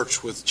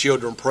church with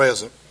children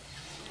present.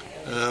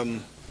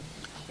 And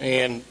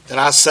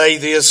I say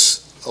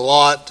this a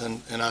lot,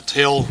 and I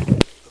tell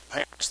the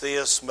parents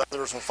this,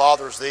 mothers and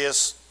fathers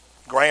this,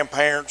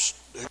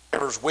 grandparents,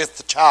 whoever's with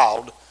the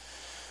child.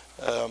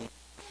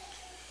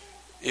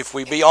 If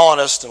we be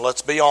honest, and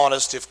let's be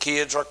honest, if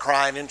kids are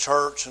crying in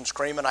church and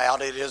screaming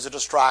out, it is a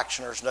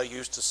distraction. There's no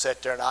use to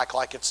sit there and act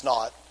like it's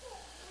not.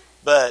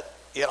 But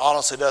it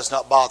honestly does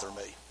not bother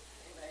me.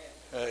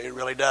 It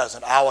really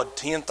doesn't. I would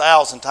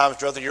 10,000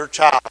 times rather you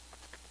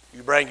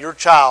bring your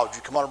child,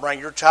 you come on and bring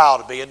your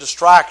child to be a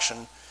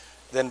distraction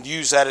than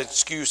use that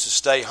excuse to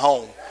stay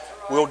home.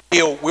 We'll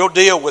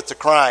deal with the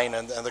crying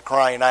and the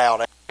crying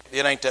out.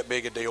 It ain't that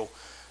big a deal.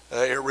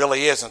 It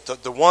really isn't.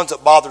 The ones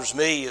that bothers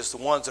me is the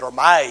ones that are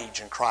my age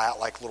and cry out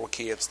like little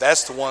kids.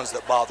 That's the ones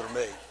that bother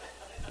me.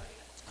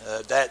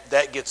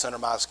 That gets under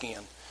my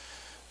skin.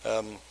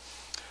 All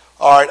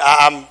right,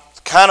 I'm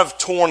kind of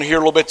torn here a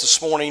little bit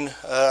this morning.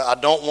 I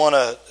don't want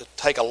to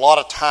take a lot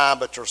of time,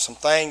 but there's some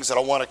things that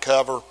I want to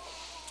cover.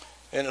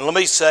 And let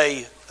me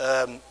say,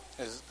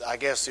 I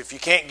guess if you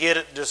can't get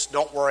it, just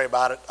don't worry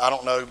about it. I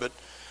don't know, but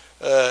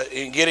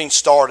in getting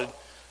started,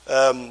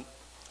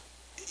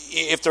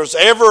 if there's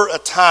ever a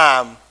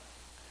time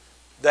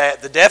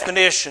that the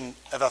definition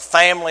of a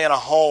family and a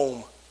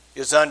home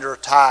is under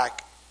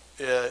attack,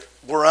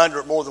 we're under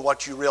it more than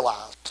what you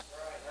realize.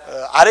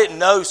 I didn't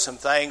know some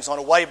things. On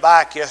the way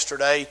back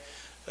yesterday,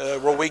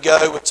 where we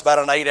go, it's about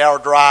an 8-hour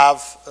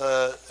drive.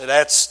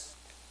 That's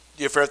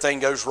if everything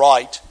goes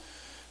right.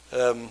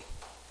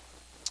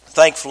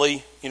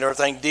 Thankfully,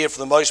 everything did for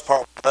the most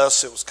part with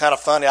us. It was kind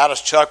of funny. I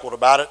just chuckled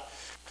about it.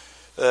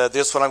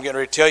 This one I'm getting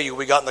ready to tell you.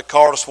 We got in the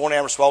car this morning.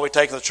 Amber said, "Well, we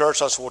taking the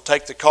church." I said, "We'll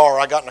take the car."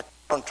 I got in the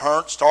car and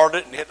turned, started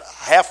it, and it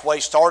halfway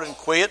started and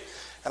quit.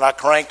 And I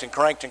cranked and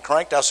cranked and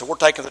cranked. I said, "We're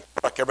taking the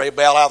truck. Everybody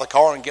bail out of the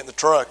car and get in the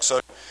truck."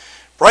 So,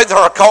 right there,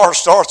 our car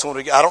starts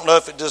when I don't know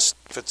if it's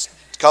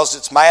because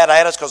it's mad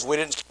at us because we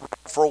didn't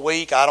for a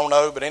week. I don't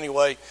know, but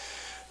anyway,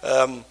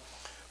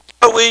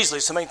 so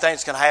easily so many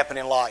things can happen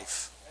in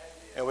life,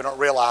 and we don't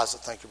realize it.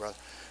 Thank you, brother.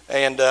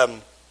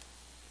 And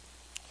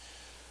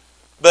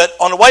but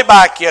on the way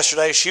back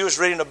yesterday, she was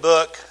reading a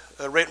book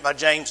written by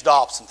James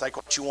Dobson. Think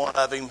what you want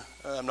of him.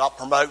 I'm not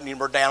promoting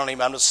him or down on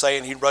him. I'm just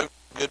saying he wrote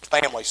good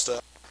family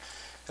stuff.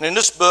 And in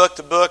this book,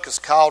 the book is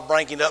called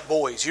Bringing Up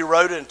Boys. He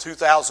wrote it in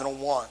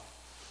 2001.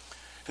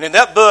 And in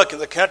that book, in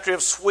the country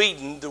of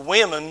Sweden, the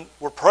women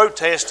were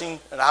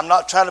protesting, and I'm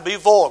not trying to be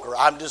vulgar.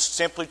 I'm just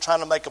simply trying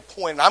to make a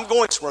point. And I'm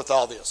going somewhere with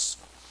all this.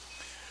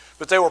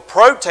 But they were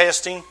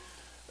protesting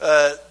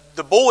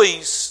the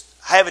boys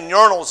having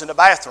urinals in the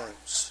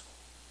bathrooms.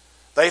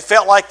 They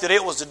felt like that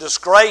it was a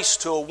disgrace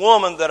to a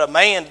woman that a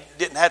man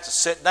didn't have to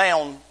sit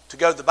down to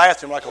go to the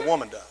bathroom like a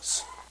woman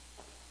does.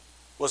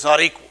 It was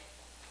not equal.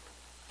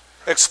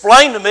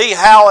 Explain to me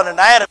how an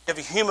anatomy of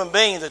a human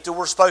being that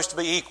we're supposed to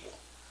be equal.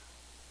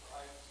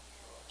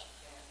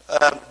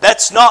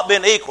 That's not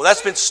been equal.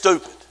 That's been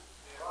stupid.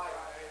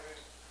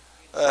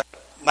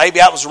 Maybe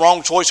that was the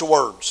wrong choice of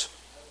words.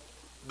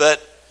 But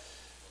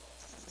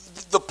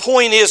the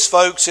point is,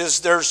 folks,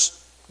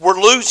 we're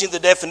losing the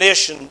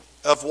definition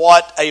of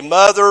what a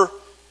mother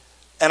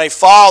and a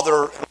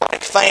father and a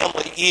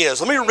family is.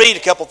 Let me read a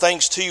couple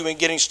things to you in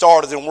getting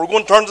started, and we're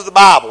going to turn to the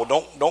Bible.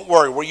 Don't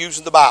worry, we're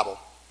using the Bible.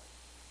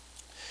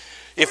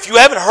 If you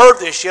haven't heard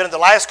this yet in the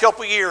last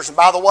couple of years, and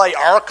by the way,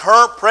 our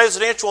current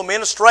presidential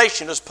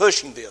administration is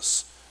pushing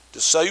this,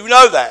 just so you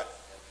know that.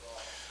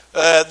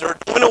 They're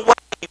doing away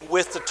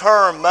with the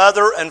term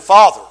mother and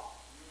father.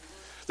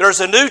 There's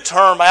a new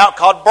term out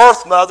called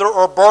birth mother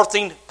or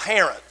birthing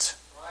parent.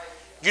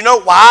 Do you know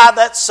why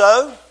that's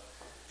so?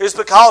 It's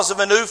because of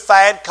a new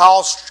fad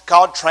called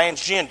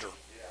transgender.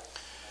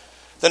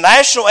 The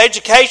National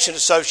Education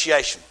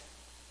Association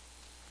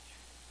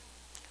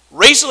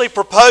recently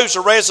proposed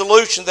a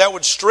resolution that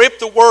would strip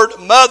the word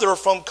mother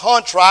from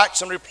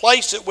contracts and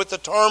replace it with the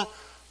term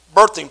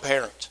birthing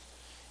parent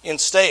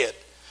instead.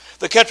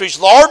 The country's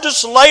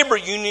largest labor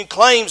union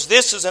claims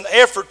this is an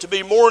effort to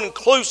be more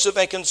inclusive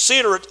and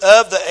considerate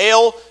of the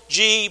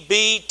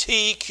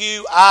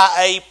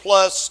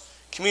LGBTQIA+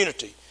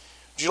 community.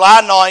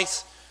 July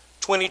 9th,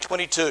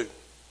 2022.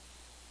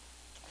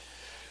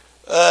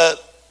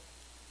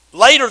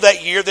 Later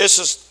that year, this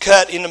is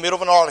cut in the middle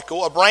of an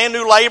article, a brand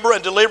new labor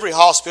and delivery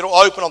hospital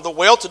opened on the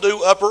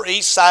well-to-do Upper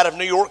East Side of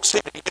New York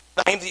City,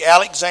 named the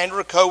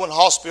Alexandra Cohen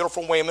Hospital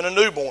for Women and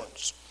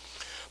Newborns.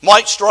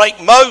 Might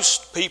strike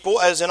most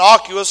people as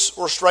innocuous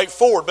or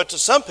straightforward, but to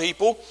some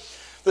people,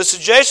 the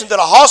suggestion that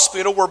a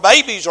hospital where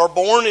babies are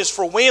born is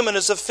for women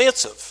is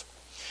offensive,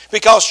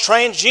 because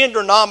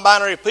transgender,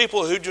 non-binary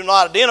people who do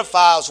not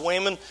identify as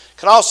women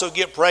can also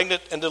get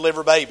pregnant and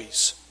deliver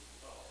babies.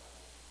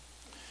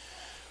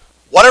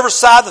 Whatever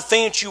side of the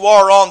fence you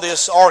are on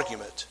this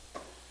argument,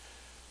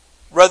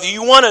 whether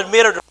you want to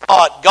admit it or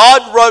not,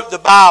 God wrote the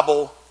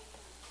Bible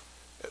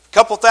a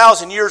couple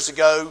thousand years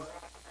ago,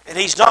 and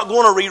He's not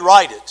going to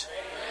rewrite it.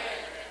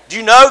 Do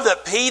you know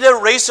that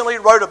PETA recently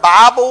wrote a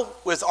Bible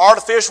with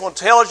artificial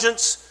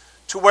intelligence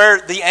to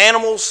where the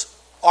animals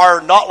are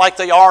not like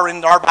they are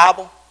in our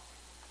Bible?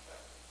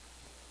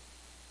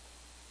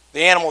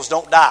 The animals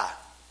don't die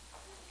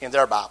in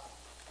their Bible.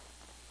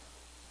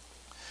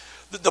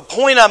 The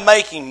point I'm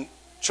making,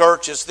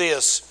 church, is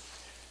this.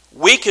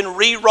 We can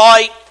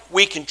rewrite,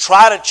 we can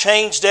try to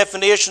change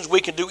definitions, we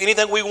can do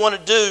anything we want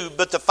to do,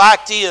 but the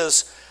fact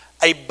is,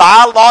 a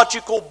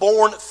biological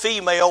born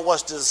female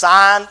was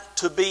designed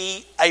to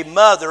be a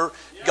mother,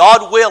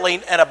 God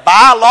willing, and a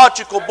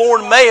biological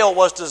born male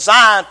was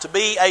designed to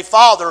be a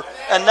father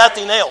and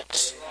nothing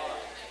else.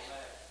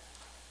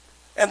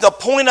 And the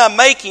point I'm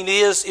making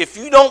is, if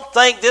you don't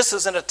think this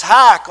is an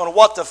attack on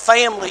what the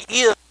family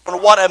is,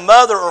 on what a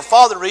mother or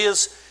father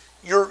is,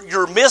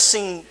 you're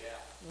missing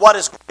what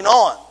is going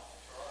on.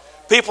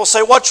 People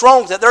say, what's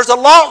wrong with that? There's a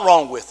lot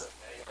wrong with it.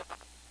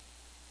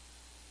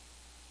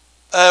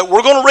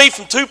 We're going to read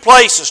from two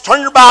places.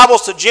 Turn your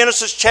Bibles to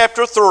Genesis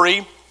chapter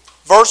 3,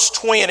 verse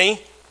 20.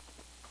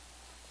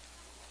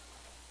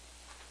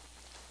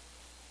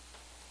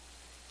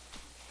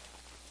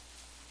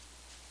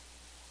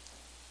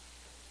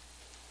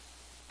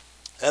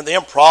 And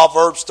then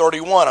Proverbs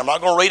 31. I'm not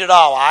going to read it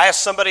all. I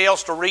asked somebody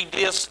else to read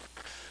this,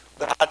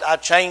 but I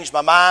changed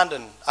my mind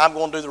and I'm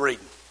going to do the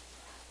reading.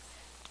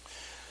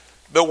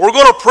 But we're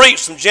going to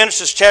preach from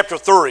Genesis chapter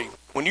 3.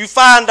 When you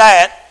find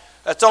that,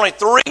 that's only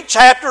 3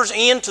 chapters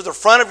into the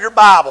front of your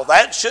Bible.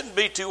 That shouldn't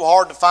be too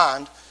hard to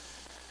find.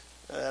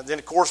 Then,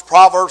 of course,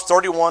 Proverbs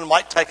 31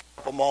 might take a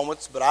couple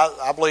moments, but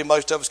I believe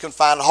most of us can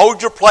find it.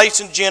 Hold your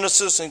place in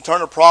Genesis and turn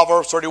to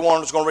Proverbs 31.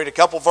 I'm just going to read a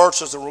couple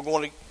verses and we're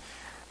going to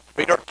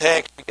read our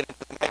text and get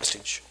into the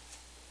message.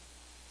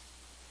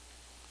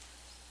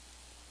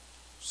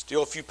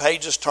 Still a few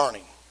pages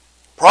turning.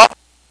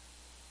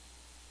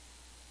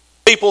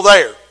 People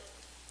there.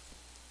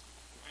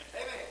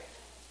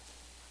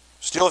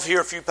 Still here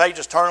a few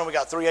pages turning. We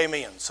got 3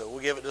 amens, so we'll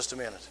give it just a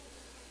minute.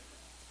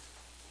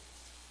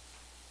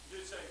 You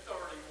say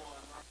 31.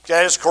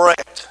 That is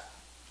correct.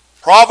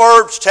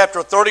 Proverbs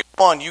chapter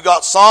 31. You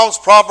got Psalms,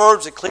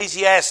 Proverbs,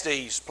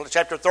 Ecclesiastes.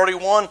 Chapter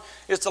 31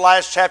 is the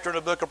last chapter in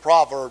the book of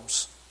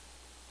Proverbs.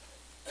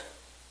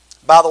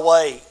 By the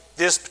way,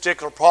 this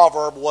particular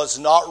proverb was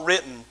not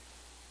written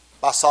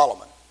by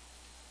Solomon.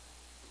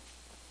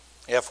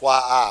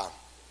 FYI.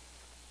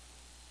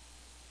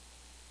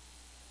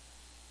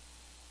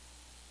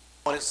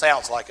 When it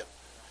sounds like it.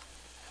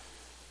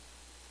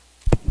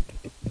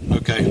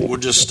 Okay, we'll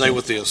just stay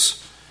with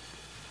this.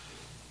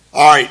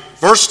 All right,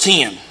 verse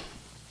 10.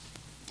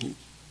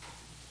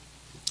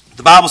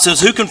 The Bible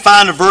says, who can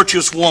find a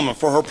virtuous woman?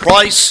 For her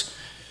price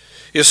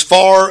is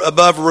far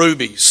above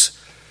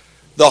rubies.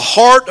 The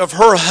heart of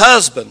her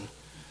husband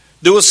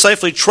doeth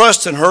safely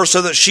trust in her,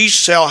 so that she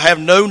shall have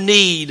no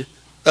need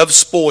of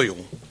spoil.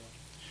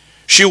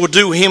 She will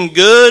do him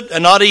good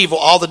and not evil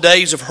all the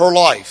days of her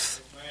life.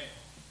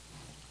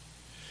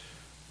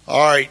 All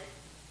right,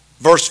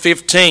 verse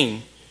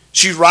 15.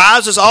 She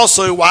rises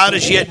also while it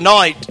is yet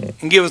night,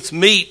 and giveth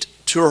meat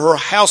to her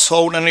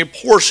household and a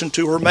portion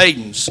to her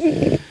maidens.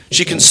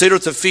 She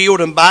considereth the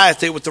field and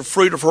buyeth it with the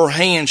fruit of her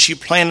hand. She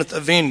planteth a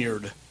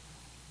vineyard.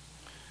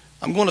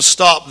 I'm going to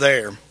stop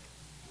there.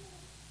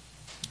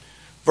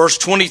 Verse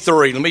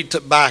 23, let me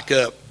back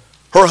up.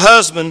 Her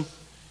husband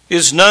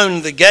is known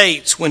in the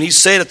gates when he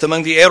sitteth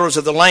among the elders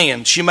of the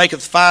land. She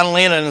maketh fine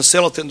linen and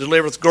selleth it and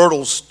delivereth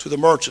girdles to the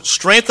merchants.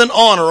 Strength and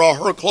honor are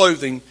her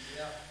clothing.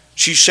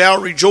 She shall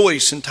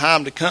rejoice in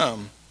time to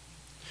come.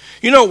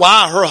 You know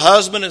why her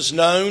husband is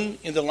known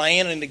in the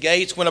land and in the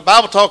gates? When the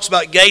Bible talks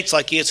about gates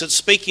like this, it's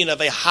speaking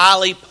of a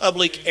highly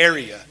public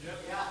area.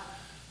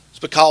 It's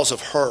because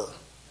of her.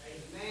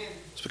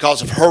 It's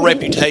because of her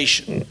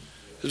reputation.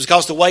 It's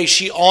because of the way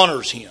she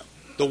honors him.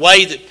 The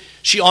way that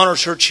she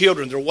honors her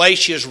children. The way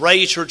she has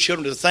raised her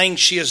children. The things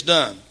she has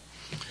done.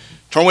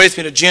 Turn with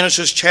me to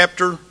Genesis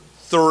chapter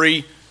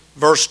 3,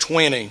 verse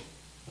 20.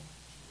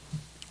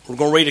 We're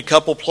going to read a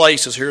couple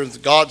places here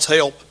with God's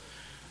help.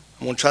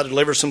 I'm going to try to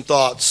deliver some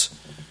thoughts.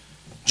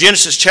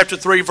 Genesis chapter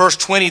 3, verse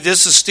 20.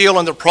 This is still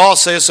in the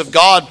process of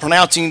God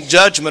pronouncing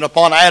judgment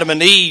upon Adam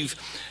and Eve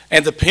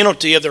and the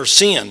penalty of their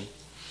sin.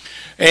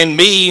 And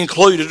me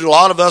included, a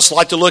lot of us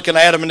like to look at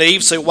Adam and Eve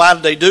and say, why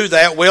did they do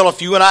that? Well,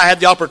 if you and I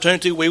had the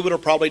opportunity, we would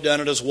have probably done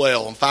it as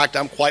well. In fact,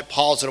 I'm quite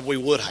positive we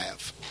would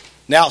have.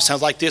 Now it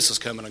sounds like this is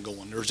coming and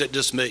going. Or is it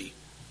just me?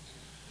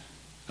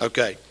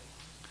 Okay.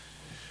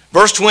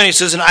 Verse 20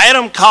 says, and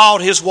Adam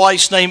called his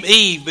wife's name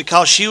Eve,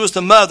 because she was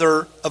the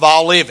mother of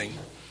all living.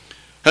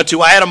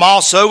 Unto Adam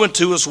also and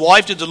to his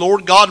wife did the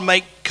Lord God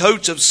make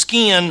coats of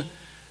skin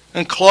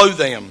and clothe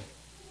them.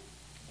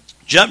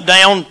 Jump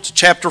down to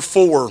chapter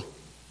 4,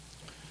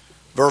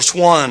 verse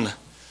 1.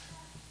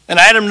 And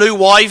Adam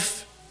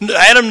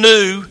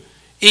knew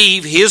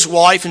Eve, his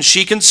wife, and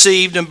she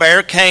conceived and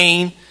bare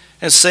Cain,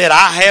 and said,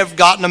 I have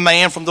gotten a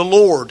man from the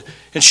Lord.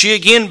 And she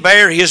again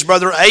bare his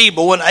brother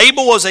Abel, and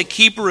Abel was a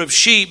keeper of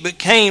sheep, but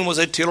Cain was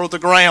a tiller of the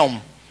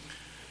ground.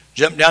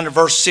 Jump down to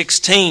verse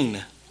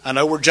 16. I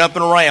know we're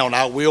jumping around.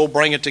 I will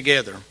bring it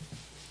together.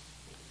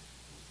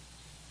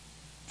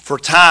 For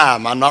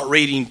time, I'm not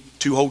reading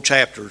 2 whole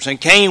chapters. And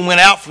Cain went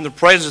out from the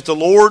presence of the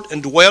Lord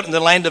and dwelt in the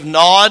land of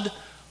Nod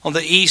on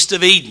the east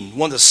of Eden.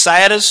 One of the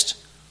saddest,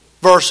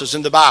 verses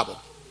in the Bible.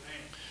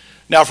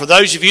 Now, for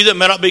those of you that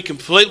may not be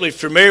completely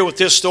familiar with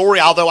this story,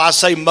 although I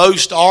say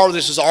most are,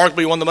 this is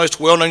arguably one of the most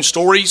well-known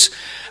stories.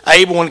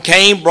 Abel and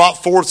Cain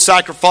brought forth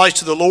sacrifice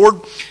to the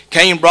Lord.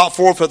 Cain brought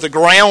forth of the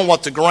ground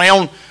what the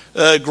ground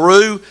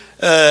grew.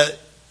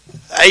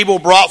 Abel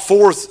brought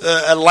forth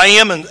a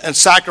lamb and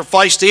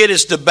sacrificed it.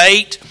 It's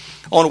debate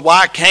on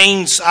why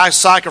Cain's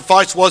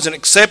sacrifice wasn't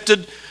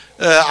accepted.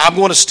 I'm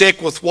going to stick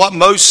with what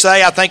most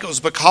say. I think it was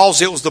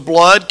because it was the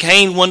blood.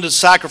 Cain wanted to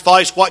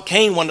sacrifice what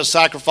Cain wanted to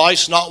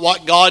sacrifice, not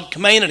what God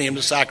commanded him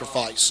to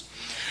sacrifice.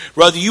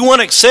 Whether you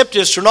want to accept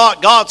this or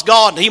not, God's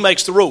God and He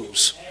makes the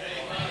rules.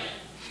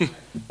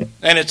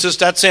 And it's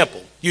just that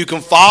simple. You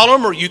can follow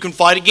Him or you can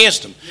fight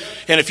against Him.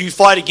 And if you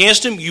fight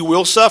against Him, you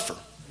will suffer.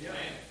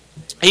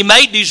 He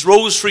made these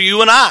rules for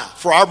you and I,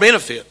 for our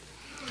benefit.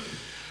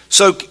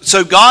 So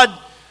God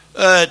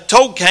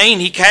told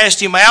Cain, He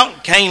cast him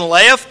out. Cain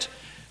left.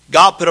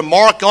 God put a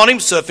mark on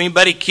him, so if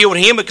anybody killed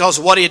him because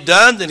of what he had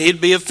done, then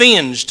he'd be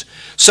avenged.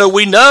 So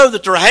we know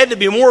that there had to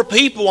be more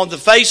people on the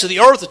face of the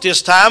earth at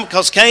this time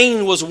because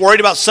Cain was worried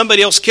about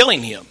somebody else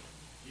killing him.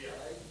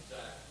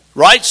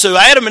 Right? So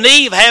Adam and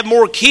Eve had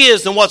more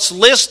kids than what's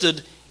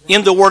listed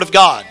in the Word of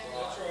God.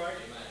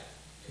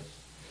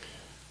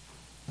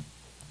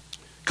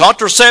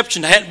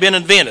 Contraception hadn't been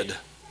invented.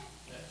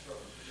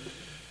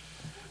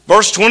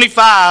 Verse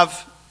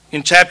 25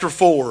 in chapter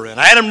 4.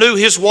 And Adam knew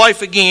his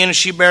wife again, and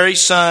she bare a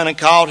son, and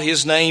called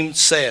his name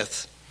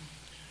Seth.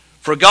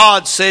 For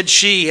God, said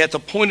she, hath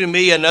appointed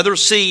me another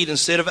seed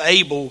instead of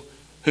Abel,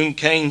 whom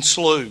Cain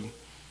slew.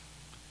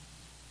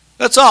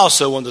 That's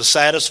also one of the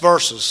saddest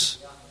verses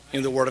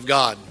in the Word of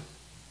God.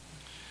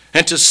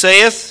 And to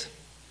Seth,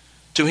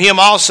 to him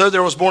also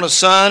there was born a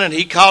son, and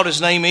he called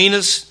his name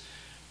Enos.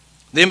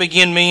 Then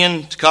began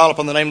men to call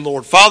upon the name of the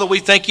Lord. Father, we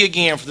thank you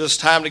again for this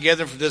time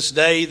together, for this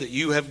day that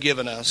you have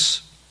given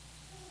us.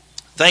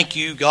 Thank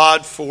you,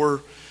 God,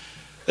 for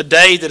a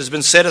day that has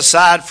been set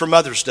aside for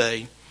Mother's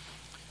Day.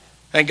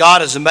 And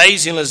God, as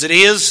amazing as it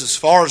is, as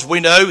far as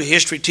we know,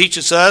 history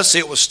teaches us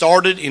it was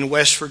started in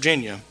West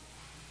Virginia.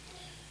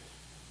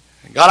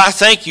 And God, I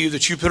thank you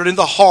that you put it in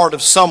the heart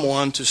of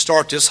someone to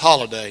start this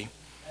holiday.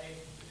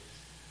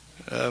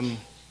 I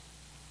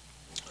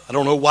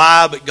don't know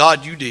why, but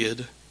God, you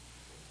did.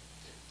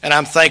 And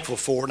I'm thankful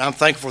for it. And I'm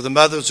thankful for the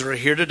mothers that are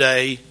here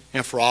today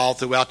and for all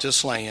throughout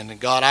this land. And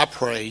God, I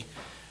pray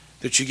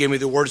that you give me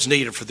the words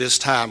needed for this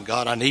time.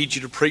 God, I need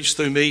you to preach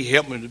through me.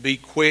 Help me to be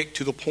quick,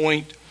 to the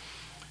point,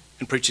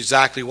 and preach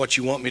exactly what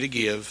you want me to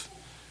give.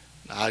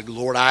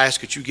 Lord, I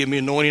ask that you give me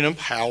anointing and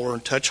power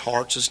and touch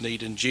hearts as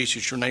needed. In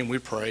Jesus, your name we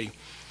pray.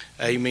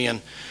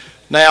 Amen.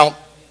 Now,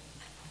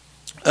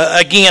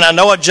 again, I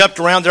know I jumped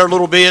around there a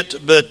little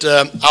bit, but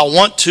I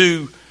want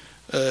to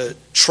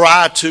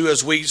try to,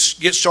 as we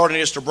get started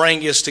in this, to bring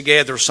this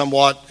together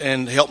somewhat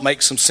and help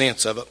make some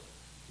sense of it.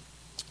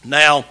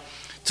 Now,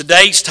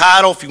 today's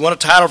title, if you want a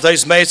title of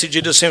today's message,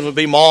 it just simply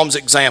be Mom's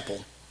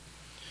Example.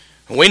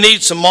 And we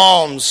need some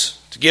moms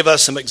to give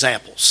us some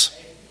examples.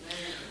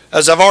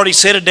 As I've already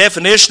said, a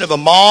definition of a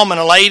mom and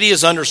a lady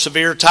is under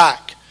severe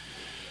attack.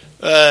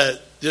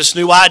 This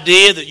new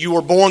idea that you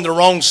were born the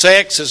wrong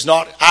sex is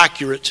not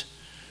accurate.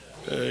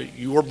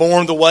 You were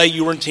born the way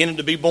you were intended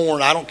to be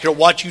born. I don't care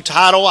what you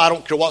title. I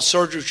don't care what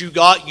surgeries you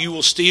got. You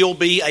will still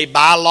be a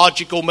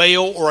biological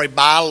male or a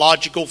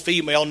biological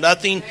female.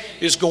 Nothing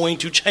is going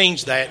to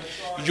change that.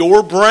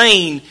 Your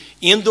brain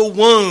in the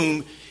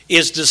womb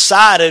is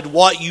decided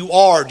what you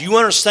are. Do you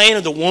understand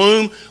in the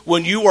womb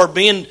when you are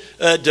being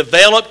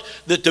developed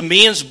that the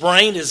men's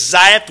brain is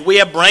zapped? We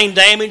have brain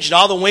damage, and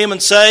all the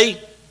women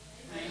say,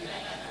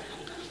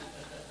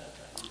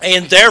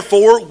 and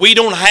therefore, we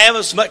don't have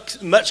as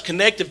much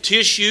connective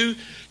tissue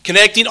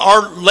connecting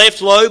our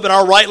left lobe and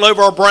our right lobe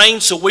of our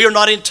brain, so we are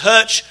not in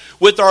touch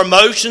with our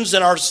emotions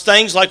and our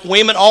things like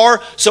women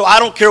are. So I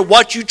don't care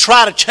what you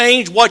try to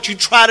change, what you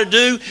try to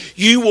do,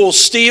 you will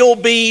still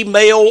be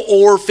male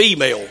or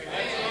female.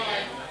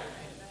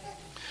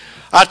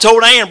 I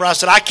told Amber, I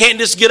said, I can't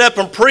just get up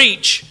and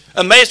preach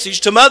a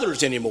message to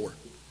mothers anymore.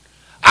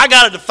 I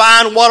got to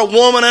define what a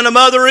woman and a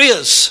mother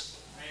is.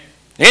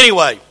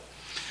 Anyway,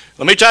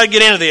 let me try to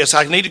get into this.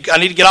 I need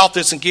to get off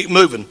this and keep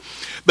moving.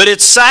 But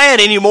it's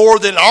sad anymore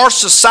that our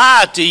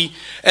society,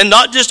 and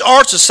not just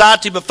our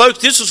society, but folks,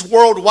 this is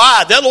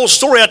worldwide. That little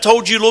story I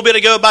told you a little bit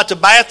ago about the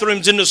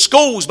bathrooms in the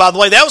schools, by the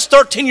way, that was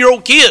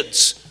 13-year-old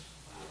kids.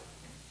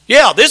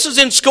 Yeah, this is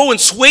in school in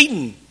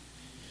Sweden.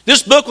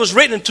 This book was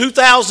written in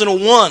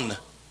 2001.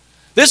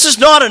 This is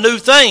not a new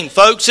thing,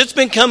 folks. It's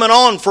been coming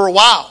on for a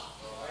while.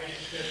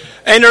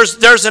 And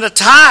there's an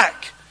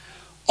attack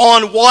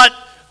on what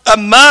a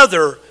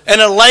mother and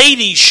a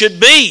lady should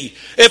be.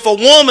 If a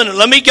woman,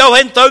 let me go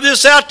ahead and throw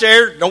this out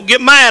there, don't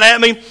get mad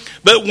at me,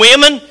 but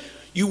women,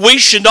 we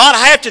should not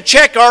have to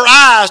check our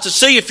eyes to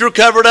see if you're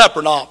covered up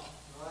or not.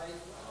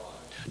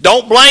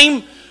 Don't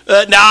blame.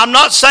 Now, I'm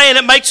not saying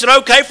it makes it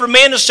okay for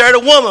men to stare at a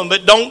woman,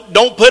 but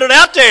don't put it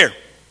out there.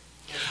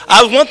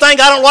 One thing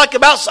I don't like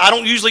about, I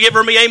don't usually get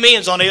very many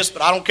amens on this,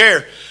 but I don't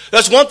care.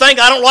 That's one thing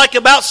I don't like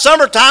about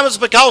summertime is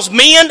because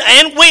men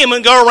and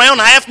women go around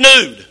half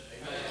nude.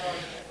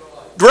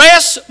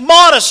 Dress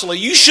modestly.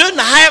 You shouldn't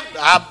have,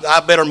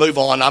 I better move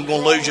on. I'm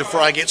going to lose you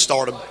before I get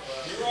started.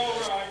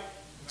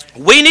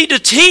 We need to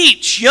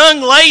teach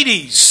young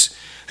ladies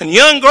and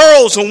young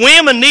girls and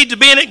women need to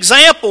be an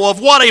example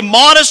of what a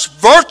modest,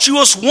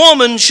 virtuous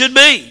woman should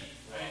be.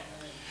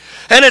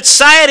 And it's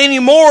sad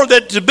anymore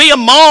that to be a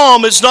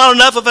mom is not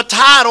enough of a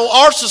title.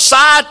 Our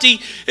society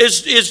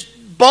is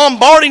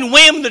bombarding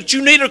women that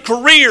you need a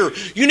career.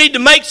 You need to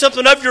make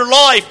something of your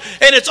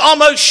life. And it's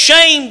almost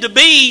shame to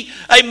be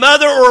a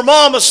mother or a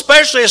mom,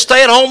 especially a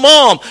stay-at-home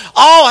mom.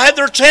 All have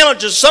their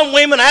challenges. Some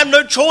women have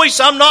no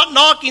choice. I'm not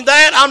knocking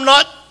that. I'm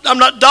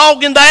not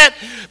dogging that.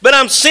 But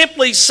I'm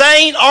simply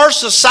saying our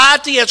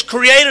society has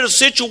created a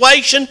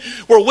situation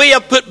where we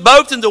have put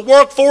both in the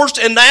workforce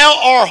and now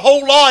our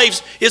whole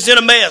lives is in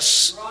a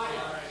mess.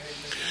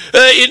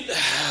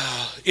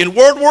 In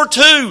World War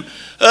II,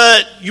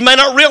 you may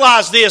not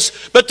realize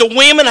this, but the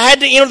women had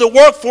to enter the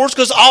workforce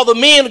because all the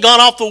men had gone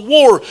off the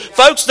war.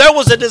 Folks, there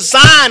was a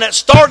design that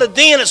started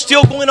then, it's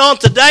still going on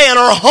today, and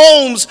our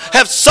homes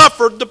have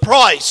suffered the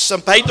price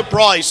and paid the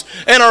price,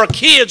 and our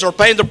kids are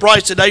paying the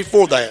price today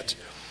for that.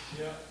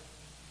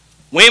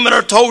 Women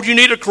are told you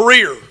need a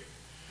career.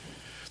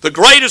 The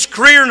greatest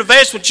career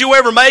investment you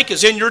ever make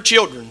is in your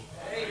children.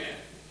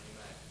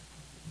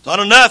 It's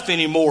not enough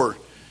anymore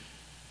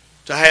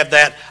to have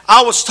that.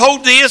 I was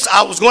told this.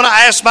 I was going to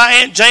ask my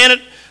Aunt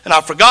Janet, and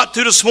I forgot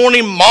to this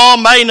morning.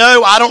 Mom may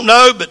know, I don't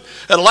know, but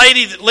a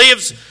lady that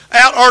lives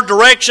out our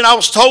direction, I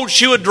was told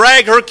she would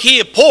drag her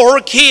kid, pull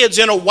her kids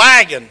in a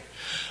wagon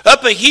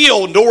up a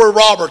hill. Nora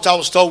Roberts, I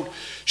was told,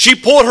 she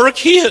pulled her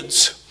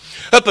kids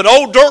up an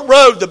old dirt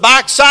road, the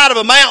back side of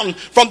a mountain,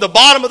 from the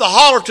bottom of the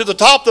holler to the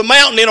top of the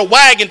mountain in a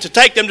wagon to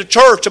take them to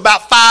church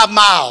about 5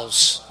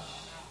 miles.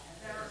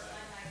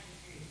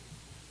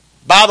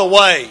 By the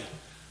way,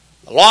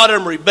 a lot of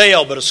them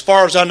rebel, but as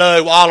far as I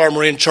know, all of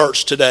them are in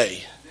church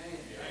today.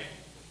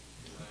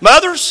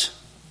 Mothers,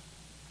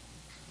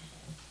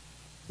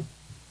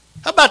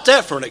 how about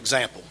that for an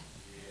example?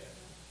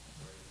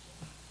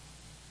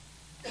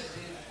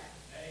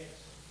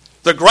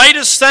 The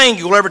greatest thing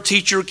you'll ever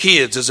teach your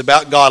kids is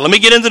about God. Let me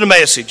get into the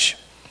message.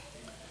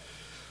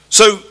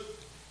 So,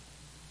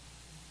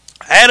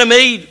 Adam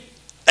and Eve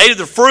ate of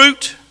the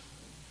fruit,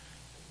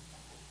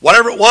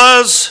 whatever it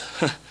was.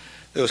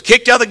 They was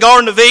kicked out of the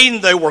Garden of Eden.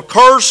 They were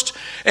cursed.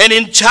 And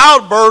in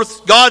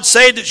childbirth, God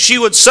said that she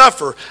would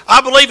suffer.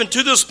 I believe, and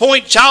to this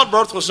point,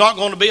 childbirth was not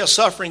going to be a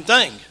suffering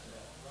thing.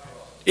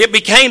 It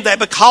became that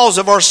because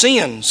of our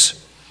sins.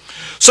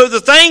 So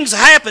the things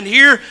happened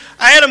here.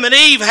 Adam and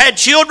Eve had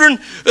children.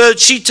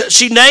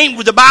 She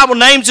named, the Bible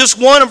names this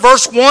one in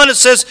verse 1. It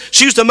says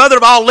she was the mother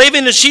of all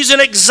living, and she's an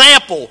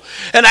example.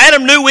 And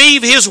Adam knew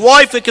Eve, his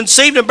wife, and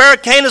conceived and bare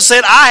Cain, and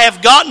said, I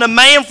have gotten a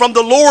man from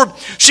the Lord.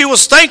 She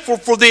was thankful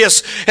for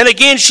this. And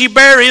again, she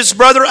bare his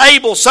brother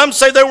Abel. Some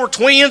say they were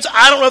twins.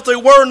 I don't know if they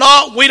were or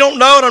not. We don't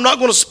know, and I'm not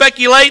going to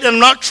speculate, and I'm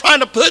not trying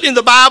to put in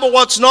the Bible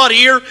what's not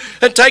here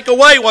and take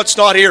away what's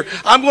not here.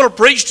 I'm going to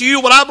preach to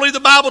you what I believe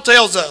the Bible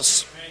tells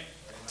us.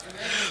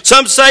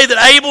 Some say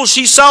that Abel,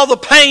 she saw the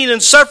pain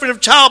and suffering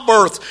of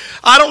childbirth.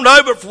 I don't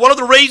know, but for one of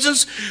the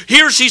reasons,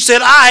 here she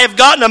said, I have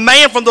gotten a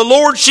man from the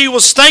Lord. She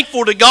was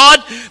thankful to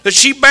God that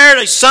she bare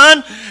a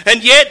son,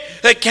 and yet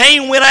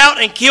Cain went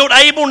out and killed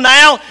Abel.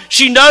 Now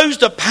she knows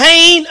the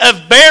pain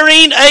of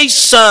bearing a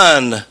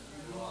son.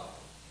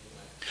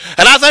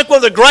 And I think one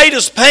of the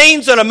greatest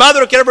pains that a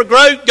mother can ever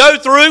go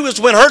through is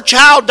when her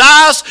child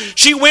dies.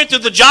 She went through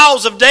the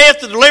jaws of death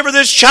to deliver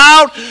this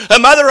child. A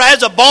mother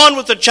has a bond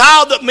with the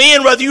child that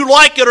men, whether you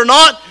like it or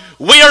not,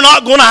 we are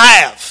not going to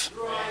have.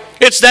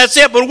 That's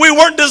it. But we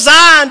weren't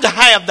designed to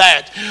have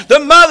that. The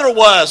mother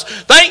was.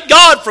 Thank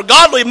God for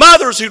godly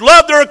mothers who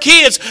love their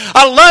kids.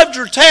 I loved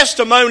your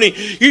testimony.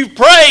 You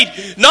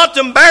prayed not to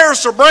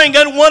embarrass or bring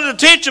unwanted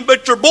attention,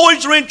 but your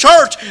boys are in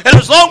church. And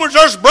as long as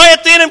there's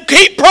breath in them,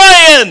 keep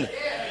praying.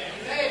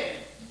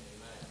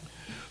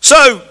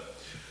 So,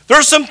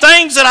 there's some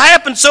things that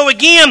happen. So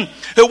again,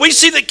 we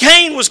see that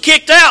Cain was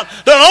kicked out.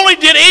 Not only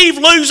did Eve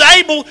lose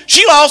Abel,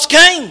 she lost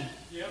Cain.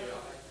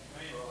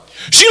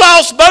 She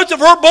lost both of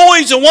her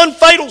boys in one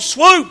fatal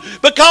swoop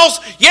because,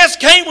 yes,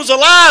 Cain was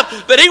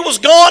alive, but he was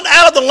gone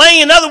out of the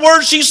land. In other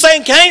words, she's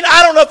saying, Cain,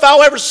 I don't know if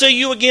I'll ever see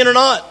you again or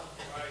not.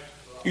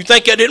 You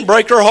think that didn't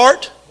break her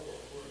heart?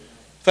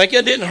 Think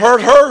that didn't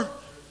hurt her?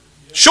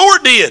 Sure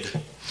it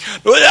did.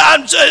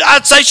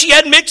 I'd say she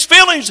had mixed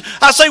feelings.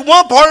 I say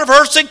one part of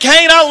her said,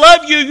 Cain, I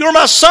love you. You're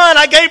my son.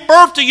 I gave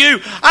birth to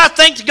you. I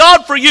thanked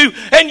God for you.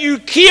 And you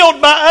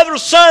killed my other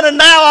son, and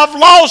now I've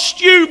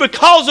lost you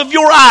because of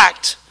your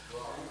act.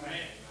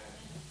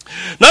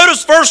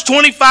 Notice verse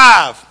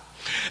 25.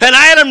 And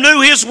Adam knew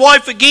his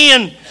wife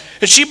again,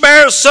 and she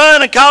bare a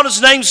son and called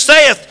his name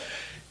Seth.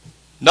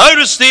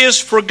 Notice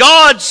this, for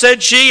God,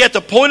 said she, hath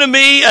appointed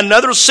me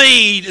another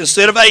seed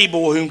instead of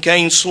Abel, whom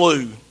Cain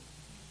slew.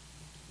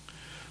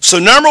 So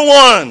number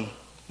one,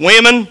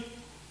 women,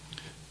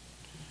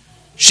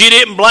 She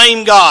didn't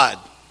blame God.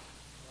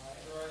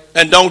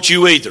 And don't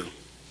you either.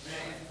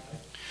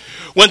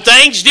 When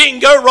things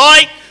didn't go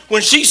right,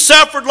 when she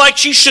suffered like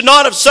she should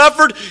not have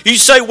suffered, you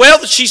say,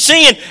 well, she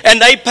sinned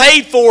and they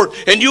paid for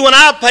it and you and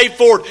I paid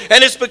for it.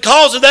 And it's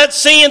because of that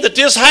sin that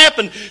this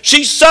happened.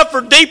 She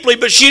suffered deeply,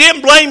 but she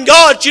didn't blame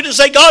God. She didn't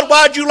say, God,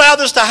 why'd you allow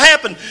this to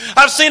happen?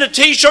 I've seen a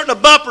t-shirt and a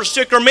bumper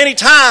sticker many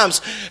times,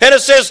 and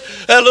it says,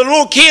 a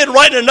little kid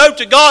writing a note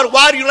to God,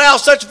 why do you allow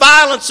such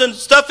violence and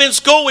stuff in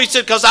school? He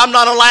said, because I'm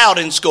not allowed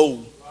in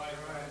school.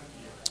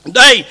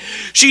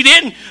 She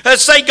didn't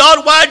say,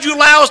 God, why'd you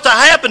allow us to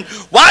happen?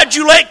 Why'd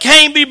you let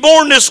Cain be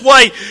born this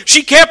way?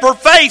 She kept her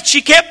faith.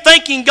 She kept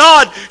thanking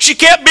God. She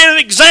kept being an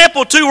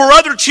example to her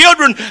other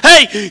children.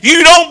 Hey,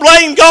 you don't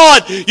blame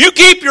God. You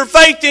keep your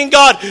faith in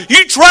God.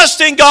 You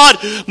trust in God.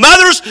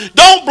 Mothers,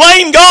 don't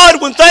blame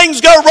God when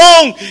things go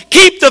wrong.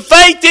 Keep the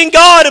faith in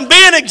God and be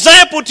an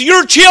example to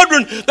your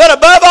children that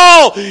above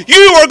all,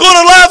 you are going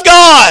to love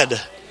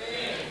God.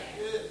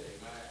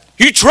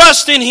 You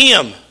trust in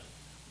Him.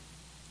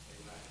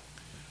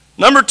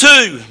 Number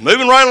 2,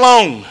 moving right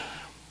along.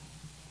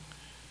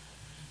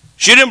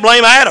 She didn't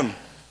blame Adam.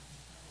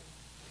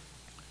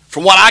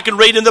 From what I can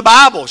read in the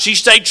Bible, she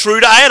stayed true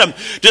to Adam.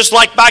 Just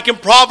like back in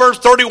Proverbs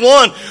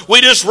 31,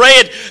 we just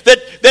read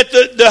that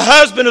the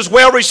husband is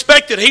well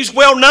respected. He's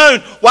well known.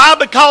 Why?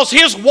 Because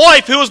his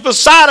wife, who is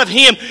beside of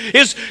him,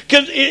 is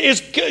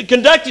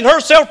conducting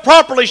herself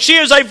properly. She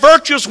is a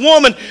virtuous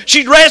woman.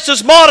 She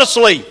dresses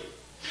modestly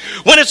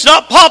when it's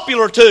not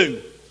popular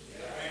to.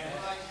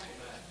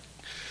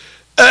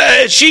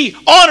 She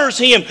honors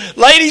him.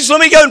 Ladies,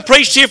 let me go and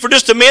preach to you for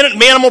just a minute.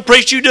 Men, I'm going to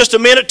preach to you just a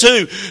minute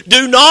too.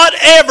 Do not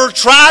ever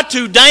try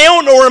to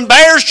down or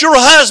embarrass your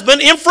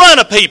husband in front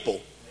of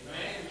people.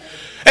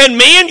 And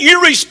men,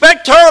 you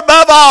respect her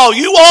above all.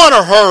 You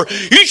honor her.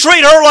 You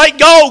treat her like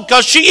gold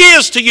because she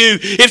is to you.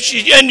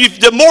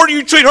 The more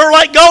you treat her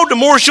like gold, the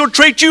more she'll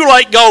treat you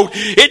like gold.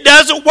 It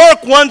doesn't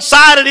work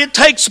one-sided. It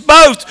takes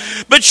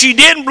both. But she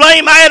didn't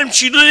blame Adam.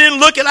 She didn't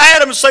look at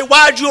Adam and say,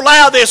 why'd you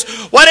allow this?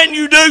 Why didn't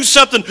you do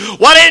something?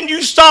 Why didn't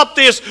you stop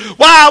this?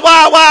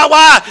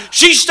 Why?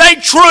 She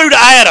stayed true to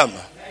Adam.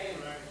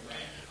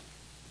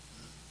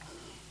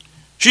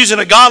 She's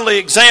a godly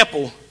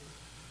example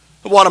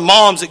of what a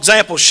mom's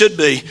example should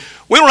be.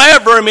 We don't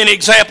have very many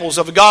examples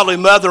of a godly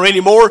mother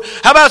anymore.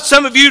 How about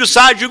some of you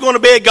decide you're going to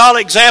be a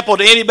godly example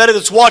to anybody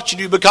that's watching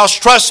you? Because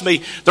trust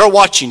me, they're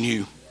watching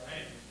you.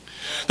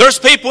 There's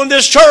people in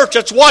this church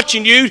that's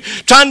watching you,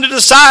 trying to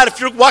decide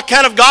what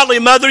kind of godly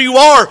mother you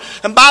are.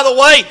 And by the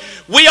way,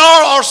 we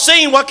are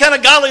seeing what kind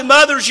of godly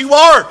mothers you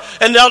are.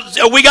 And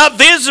we got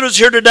visitors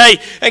here today.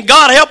 And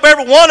God help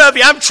every one of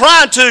you. I'm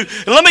trying to.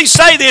 And let me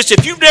say this.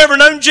 If you've never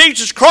known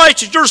Jesus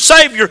Christ as your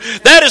Savior,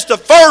 that is the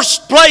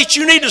first place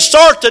you need to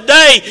start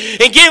today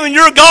in giving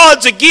your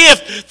gods a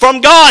gift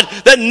from God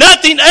that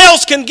nothing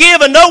else can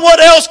give and no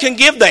one else can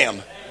give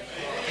them.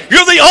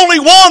 You're the only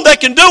one that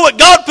can do it.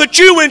 God put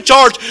you in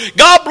charge.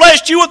 God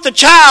blessed you with a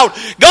child.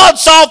 God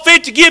saw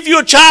fit to give you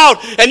a child.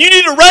 And you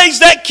need to raise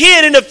that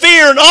kid in the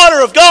fear and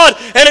honor of God.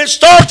 And it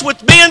starts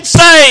with being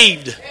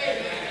saved.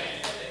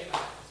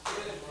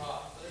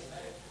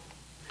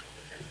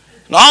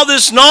 And all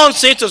this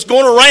nonsense that's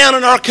going around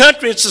in our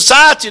country and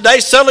society today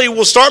suddenly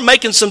will start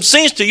making some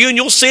sense to you, and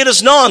you'll see it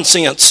as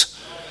nonsense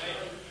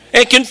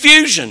and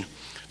confusion.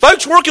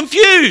 Folks, we're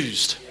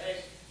confused.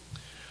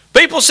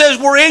 People says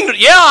we're ignorant.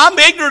 Yeah, I'm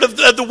ignorant of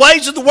the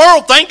ways of the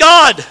world. Thank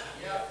God.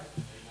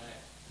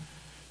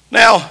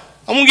 Now,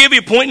 I'm going to give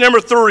you point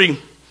number 3.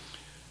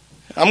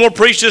 I'm going to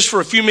preach this for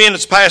a few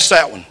minutes past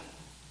that one.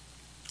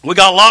 We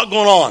got a lot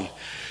going on.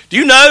 Do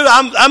you know,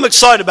 I'm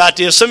excited about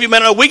this. Some of you may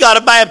know we got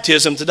a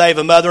baptism today of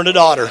a mother and a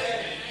daughter.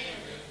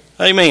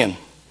 Amen.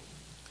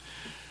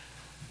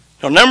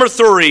 Now, number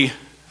 3,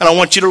 and I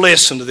want you to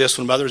listen to this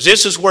one, mothers.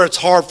 This is where it's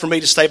hard for me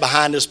to stay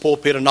behind this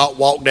pulpit and not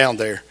walk down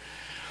there.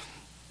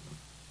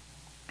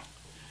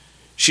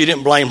 She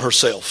didn't blame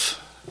herself.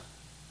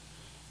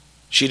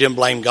 She didn't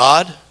blame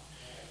God.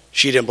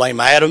 She didn't blame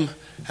Adam.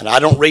 And I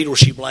don't read where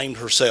she blamed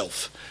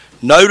herself.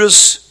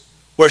 Notice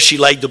where she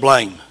laid the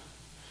blame.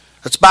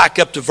 Let's back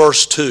up to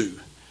verse 2.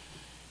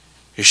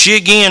 She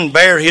again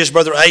bare his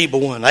brother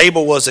Abel, and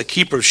Abel was a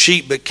keeper of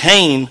sheep, but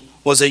Cain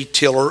was a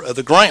tiller of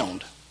the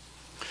ground.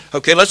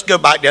 Okay, let's go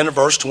back down to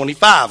verse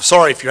 25.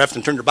 Sorry if you're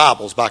having to turn your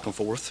Bibles back and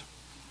forth.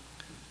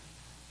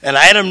 And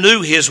Adam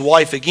knew his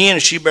wife again,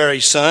 and she bare a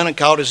son, and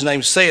called his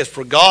name Seth.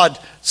 For God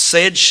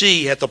said,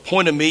 she hath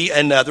appointed me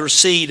another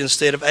seed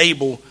instead of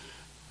Abel,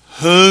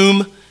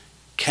 whom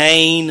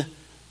Cain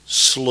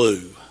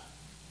slew.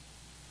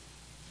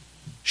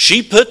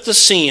 She put the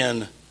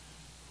sin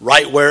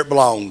right where it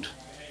belonged,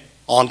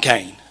 on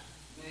Cain.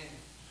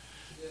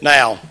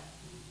 Now,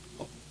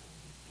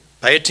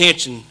 pay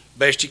attention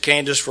best you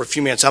can just for a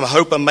few minutes. I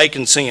hope I'm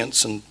making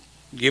sense and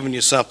giving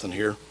you something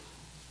here.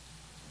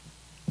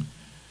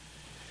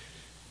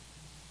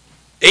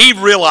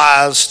 Eve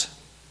realized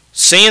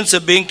sins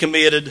had been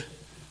committed,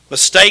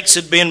 mistakes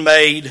had been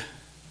made,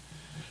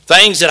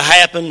 things had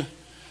happened,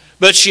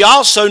 But she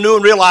also knew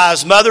and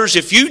realized, mothers,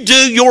 if you do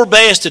your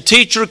best to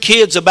teach your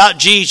kids about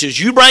Jesus,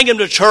 you bring them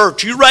to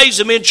church, you raise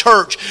them in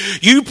church,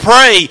 you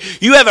pray,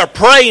 you have a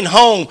praying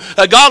home,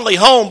 a godly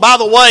home. By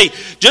the way,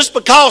 just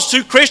because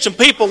two Christian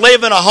people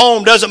live in a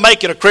home doesn't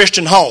make it a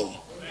Christian home.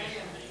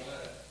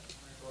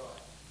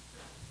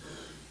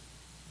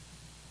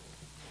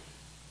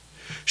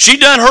 She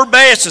done her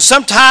best, and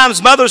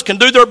sometimes mothers can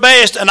do their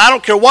best, and I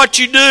don't care what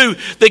you do,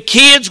 the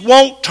kids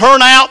won't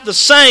turn out the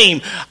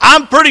same.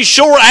 I'm pretty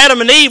sure Adam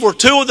and Eve were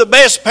two of the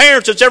best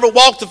parents that's ever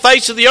walked the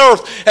face of the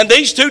earth, and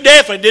these two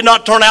definitely did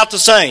not turn out the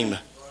same.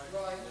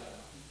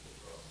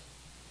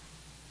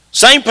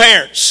 Same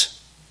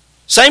parents,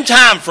 same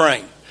time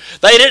frame.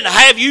 They didn't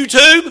have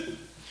YouTube.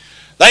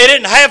 They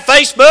didn't have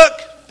Facebook.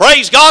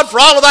 Praise God for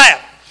all of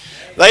that.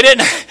 They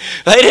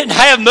didn't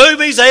have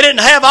movies. They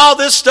didn't have all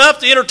this stuff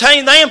to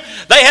entertain them.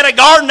 They had a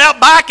garden out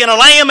back and a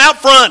lamb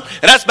out front,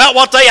 and that's about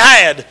what they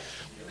had.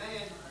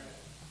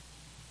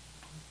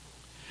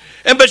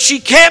 But she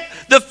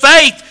kept the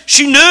faith.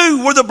 She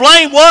knew where the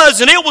blame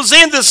was, and it was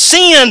in the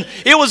sin.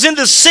 It was in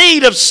the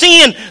seed of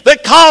sin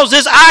that caused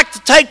this act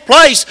to take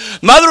place.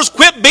 Mothers,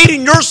 quit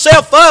beating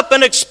yourself up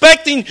and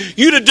expecting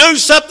you to do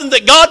something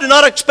that God did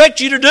not expect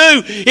you to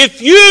do.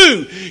 If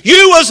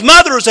you as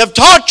mothers have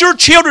taught your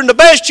children the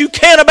best you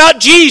can about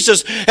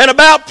Jesus and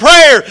about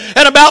prayer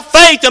and about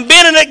faith and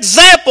been an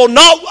example,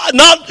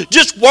 not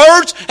just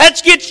words,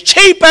 that gets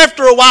cheap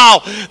after a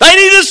while. They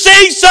need to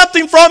see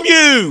something from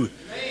you.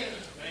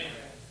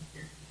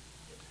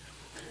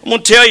 I'm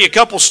going to tell you a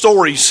couple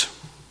stories.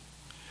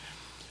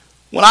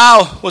 When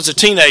I was a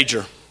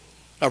teenager,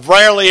 I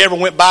rarely ever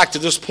went back to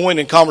this point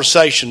in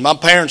conversation. My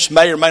parents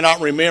may or may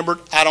not remember it.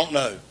 I don't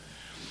know.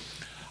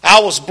 I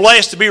was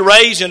blessed to be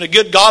raised in a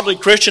good, godly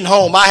Christian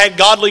home. I had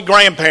godly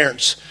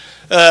grandparents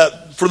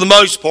for the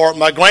most part.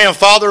 My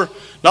grandfather,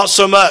 not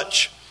so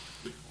much.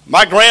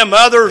 My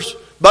grandmothers,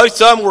 both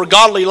of them were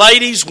godly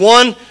ladies.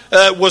 One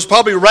was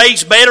probably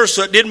raised better,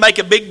 so it didn't make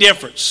a big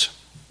difference.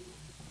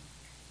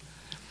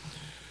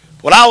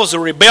 When I was a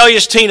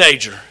rebellious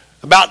teenager,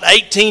 about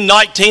 18,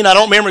 19, I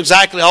don't remember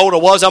exactly how old I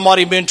was. I might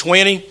have been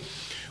 20.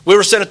 We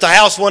were sitting at the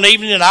house one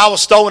evening, and I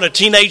was throwing a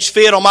teenage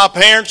fit on my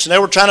parents, and they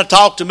were trying to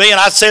talk to me, and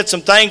I said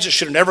some things that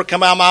should have never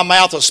come out of my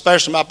mouth,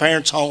 especially my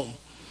parents' home.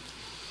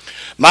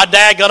 My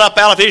dad got up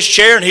out of his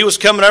chair, and he was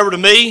coming over to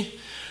me,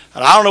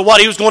 and I don't know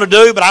what he was going to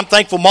do, but I'm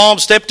thankful Mom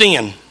stepped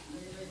in.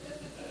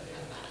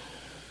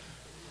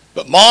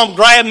 But Mom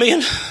grabbed me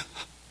and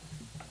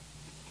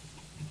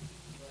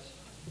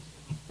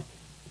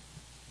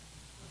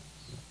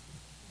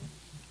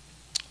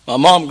my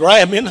mom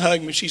grabbed me and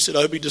hugged me. She said,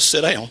 "Obie, just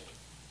sit down."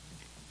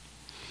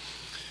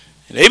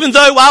 And even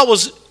though I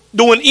was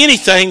doing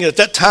anything at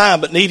that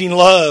time but needing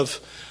love,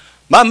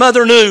 my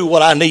mother knew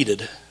what I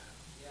needed.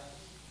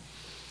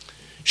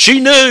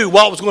 She knew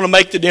what was going to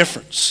make the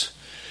difference.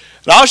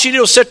 And all she did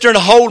was sit there and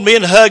hold me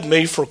and hug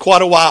me for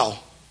quite a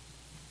while.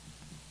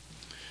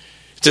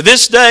 To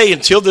this day,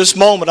 until this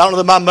moment, I don't know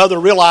that my mother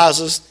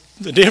realizes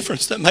the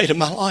difference that made in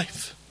my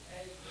life.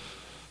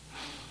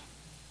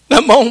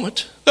 That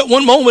moment, that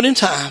one moment in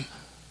time,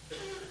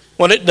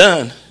 when it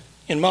done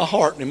in my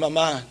heart and in my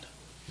mind.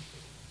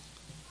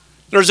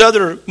 There's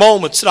other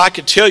moments that I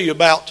could tell you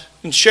about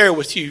and share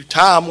with you.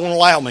 Time won't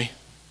allow me.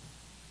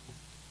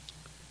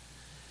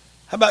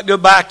 How about go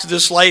back to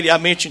this lady I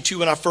mentioned to you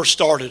when I first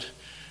started.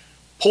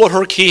 Pulled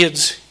her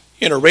kids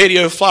in a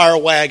radio flyer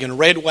wagon, a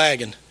red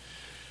wagon.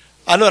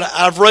 I know that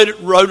I've rode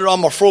it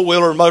on my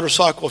four-wheeler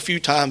motorcycle a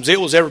few times.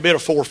 It was every bit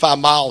of 4 or 5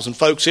 miles. And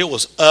folks, it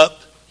was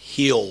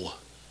uphill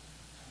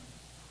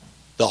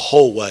the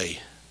whole way.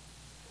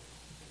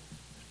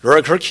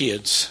 Drug her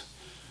kids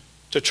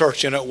to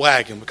church in that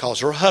wagon because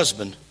her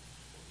husband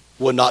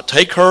would not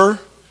take her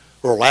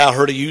or allow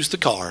her to use the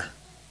car.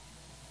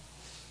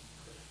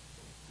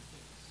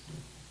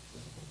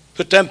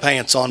 Put them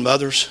pants on,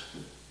 mothers.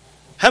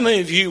 How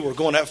many of you were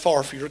going that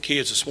far for your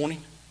kids this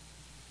morning?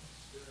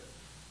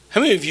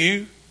 How many of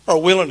you are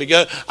willing to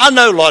go? I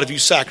know a lot of you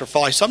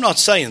sacrifice. I'm not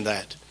saying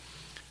that.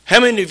 How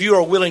many of you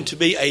are willing to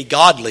be a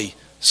godly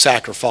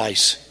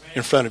sacrifice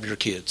in front of your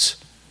kids?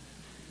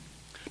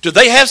 Do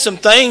they have some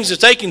things that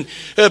they can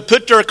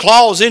put their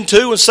claws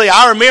into and say,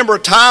 "I remember a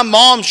time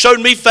Mom showed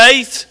me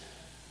faith"?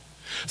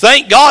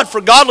 Thank God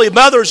for godly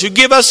mothers who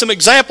give us some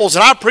examples,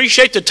 and I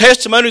appreciate the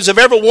testimonies of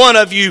every one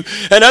of you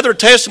and other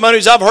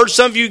testimonies I've heard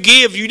some of you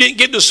give. You didn't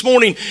get this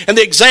morning, and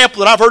the example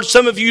that I've heard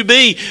some of you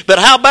be. But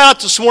how about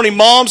this morning,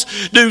 moms?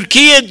 Do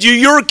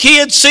your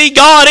kids see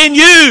God in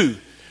you?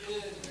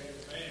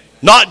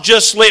 Not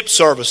just lip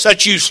service.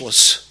 That's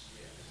useless.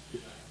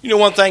 You know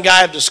one thing I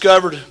have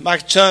discovered, my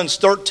son's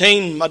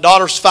 13, my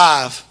daughter's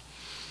 5.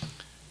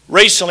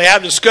 Recently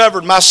I've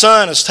discovered my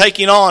son is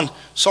taking on,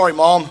 sorry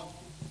Mom,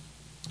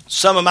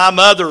 some of my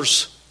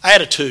mother's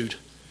attitude.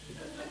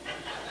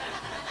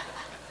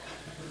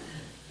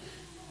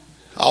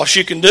 All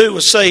she can do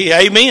is say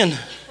amen.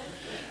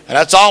 And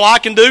that's all I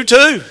can do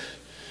too.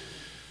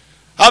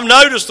 I've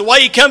noticed the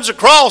way he comes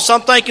across,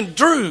 I'm thinking,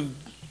 "Drew,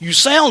 you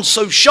sound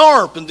so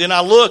sharp." And then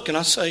I look and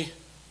I say,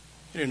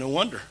 "No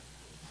wonder.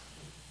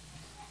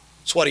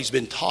 It's what he's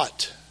been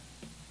taught.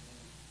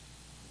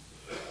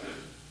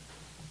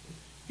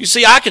 You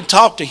see, I can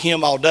talk to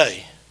him all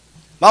day.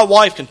 My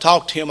wife can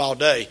talk to him all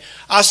day.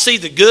 I see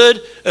the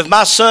good of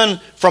my son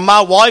from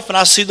my wife, and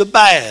I see the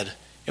bad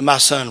in my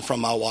son from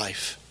my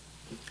wife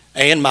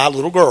and my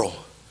little girl.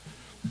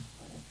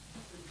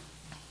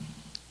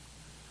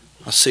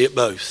 I see it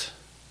both.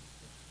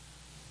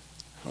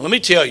 Now, let me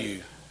tell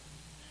you,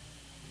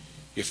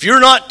 if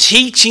you're not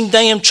teaching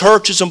them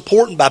church is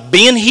important by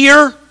being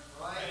here,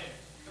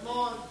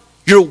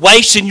 you're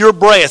wasting your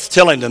breath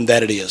telling them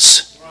that it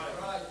is.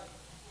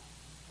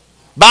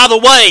 By the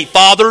way,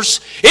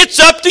 fathers, it's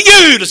up to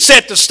you to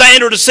set the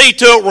standard to see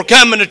to it we're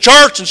coming to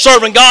church and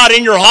serving God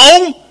in your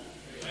home.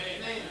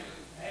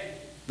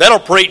 That'll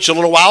preach a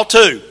little while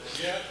too.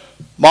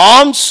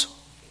 Moms,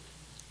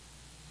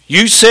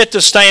 you set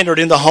the standard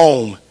in the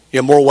home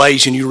in more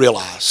ways than you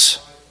realize.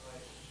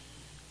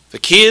 The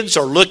kids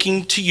are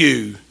looking to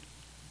you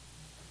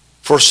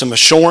for some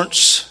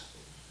assurance,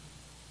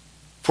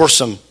 for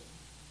some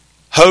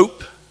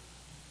hope.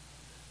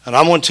 And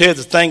I'm going to tell you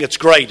the thing that's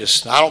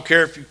greatest. I don't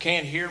care if you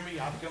can't hear me.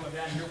 I'm coming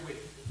down here with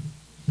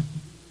you.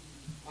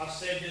 I've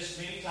said this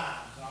many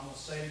times, and I'm going to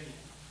say it again.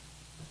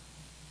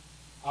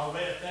 I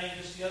read a thing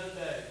just the other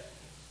day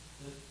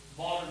that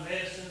modern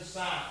medicine and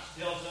science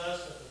tells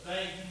us that the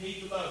thing you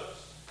need the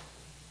most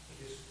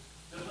is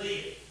to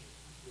live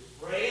is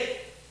bread,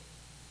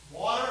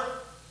 water,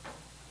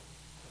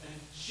 and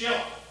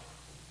shelter.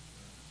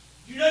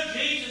 You know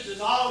Jesus is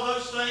all of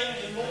those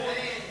things and more.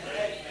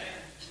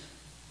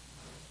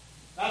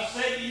 I've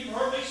said to you, you've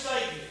heard me say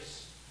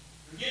this.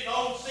 You're getting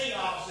old and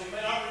senile, so you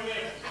may not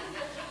remember.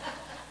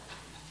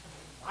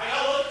 I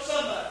got to look at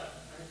somebody.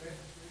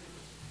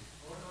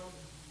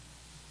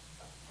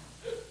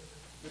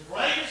 The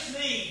greatest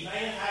need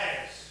man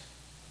has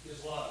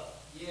is love.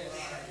 Yes.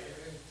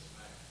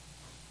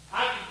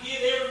 I can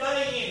give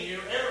everybody in here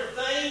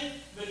everything,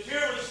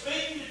 materially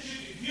speaking, that you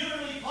could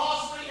humanly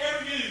possibly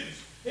ever use.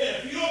 And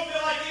if you don't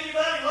feel like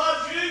anybody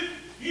loves you,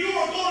 you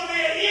are going to be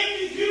an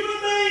empty human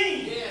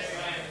being. Yes.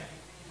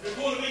 You're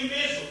going to be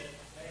miserable.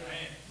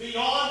 Amen.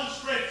 Beyond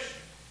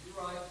description.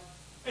 You're right.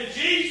 And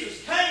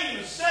Jesus came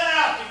and set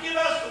out to give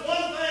us the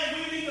one thing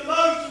we need the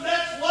most, and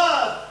that's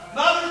love.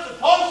 Mothers, the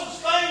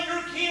closest thing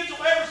your kids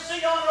will ever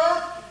see on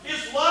earth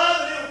is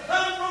love, and it'll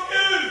come from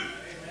you.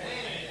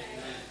 Amen.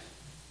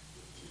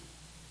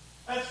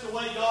 That's the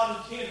way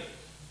God intended.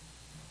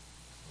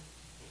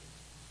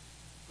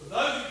 For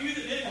those of you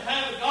that didn't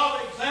have a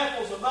godly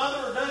example as a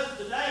mother or does it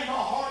today, my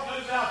heart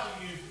goes out to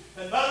you.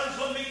 And mothers,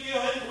 let me go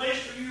ahead and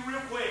list for you real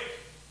quick.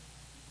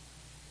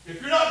 If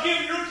you're not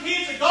giving your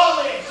kids a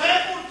godly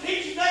example and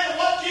teaching them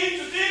what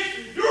Jesus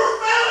is, you're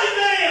failing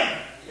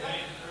them.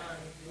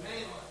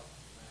 Amen.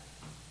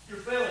 You're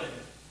failing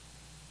them.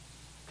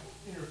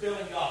 And you're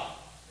failing God.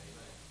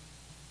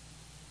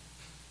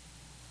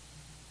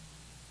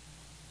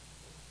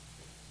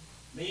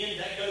 Men,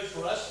 that goes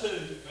for us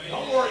too.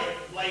 Don't worry,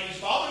 ladies.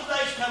 Father's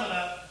Day's coming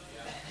up.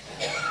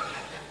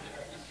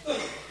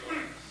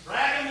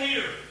 Drag them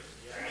here.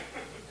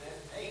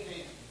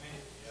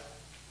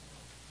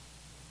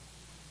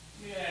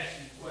 Let me ask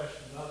you a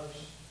question, brothers.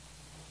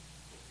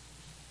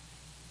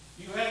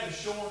 You have the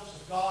assurance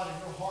of God in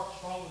your heart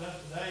strong enough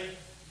today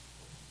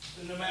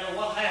that no matter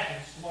what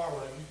happens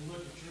tomorrow, you can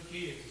look at your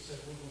kids and say,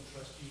 we're going to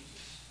trust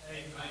Jesus.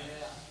 Amen.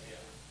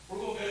 We're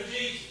going to go to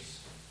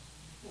Jesus.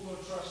 We're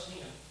going to trust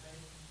Him.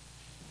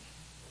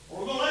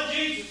 We're going to let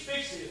Jesus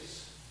fix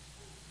this.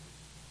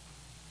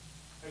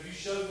 Have you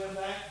showed them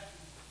that?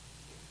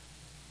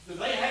 Do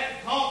they have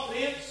the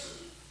confidence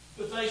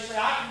that they say,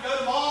 I can go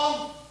to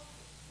Mom,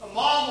 and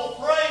Mom will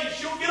pray, and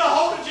she'll get a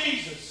hold of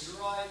Jesus?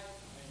 You're right.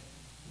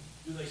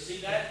 Do they see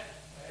that?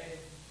 Amen.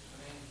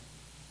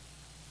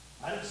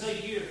 I didn't say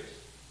hear it.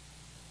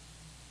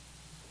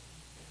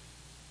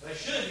 They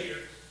should hear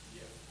it.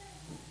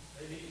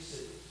 They need to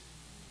see it.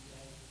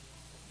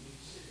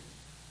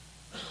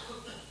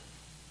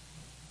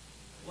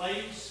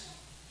 Ladies,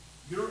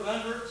 you're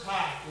under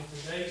attack in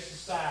today's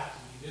society,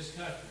 in this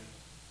country,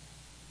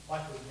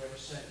 like we've never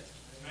seen it.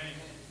 Amen.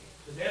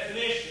 The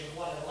definition of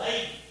what a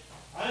lady,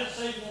 I didn't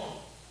say woman,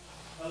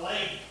 a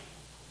lady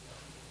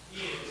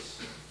is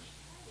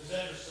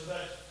under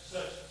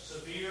such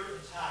severe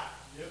attack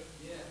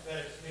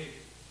that it's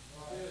needed.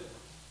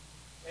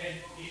 And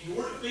in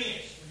your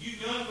defense, for you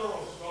young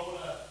girls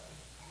growing up,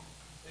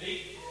 and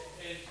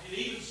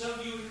even some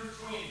of you in your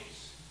 20s,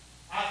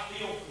 I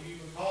feel for you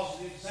because of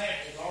the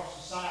examples our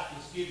society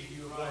has given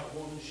you about a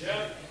woman's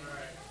shelter.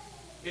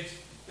 It's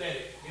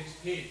pathetic. It's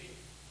pity.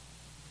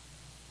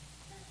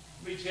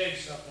 Let me tell you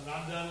something.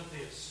 I'm done with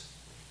this.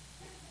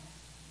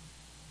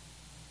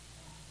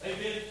 They've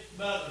been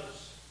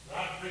mothers that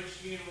I've preached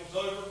funerals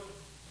over.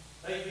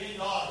 They've been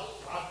daughters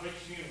that I've preached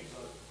funerals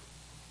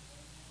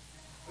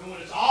over. And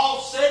when it's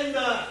all said and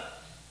done,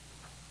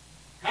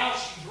 how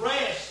she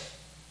dressed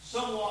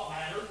somewhat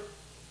mattered.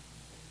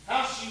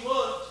 How she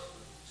looked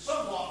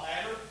somewhat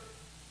mattered.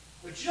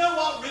 But you know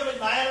what really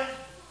mattered?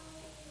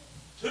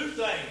 Two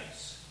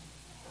things.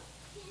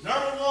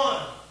 Number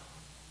one,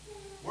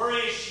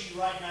 where is she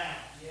right now?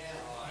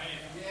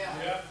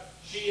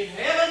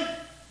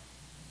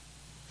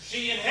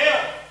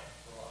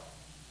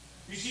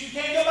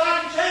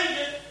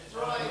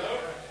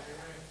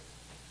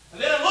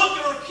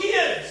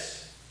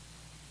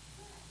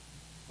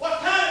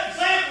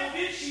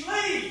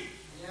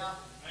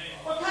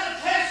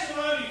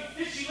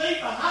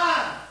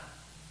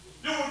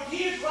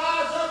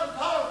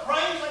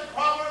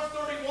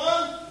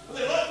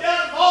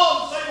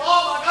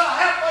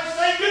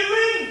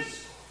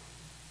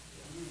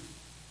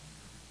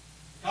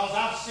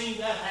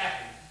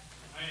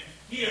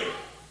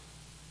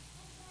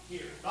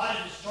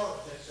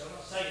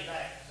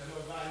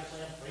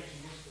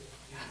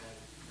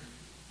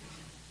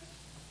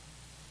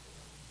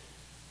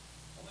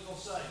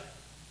 to say.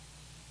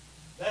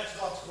 That's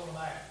what's going to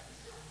matter.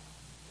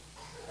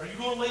 Are you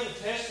going to leave a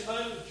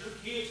testimony that your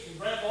kids can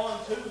grab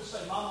on to and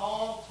say, my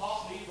mom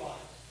taught me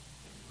right?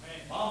 Man,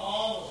 my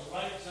mom was a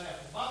great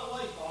example. By the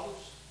way,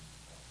 fathers,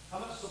 how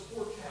much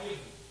support you give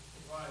them?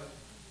 Right.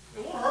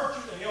 It won't hurt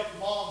you to help the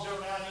moms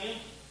every now and then.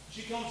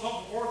 She comes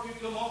home from work, you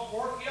come home from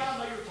work. Yeah, I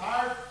know you're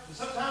tired. And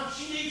sometimes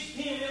she needs a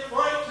 10-minute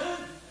break too.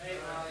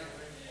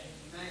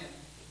 Amen.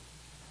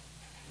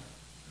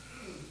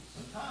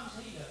 Sometimes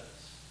he does.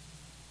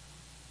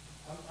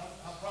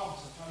 I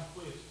promise I'm trying to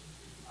quit.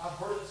 I've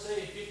heard it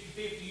said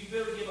 50-50, you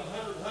better give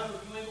 100,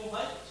 you ain't going to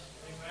make it.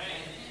 Amen.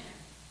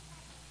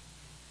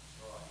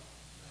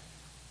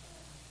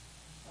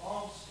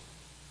 Moms,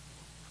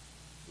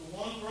 the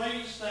one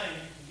greatest thing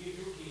you can give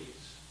your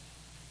kids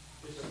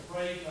is a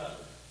praying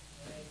mother.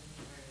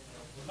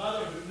 The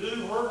mother who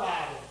knew her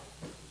Bible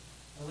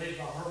and lived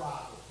by her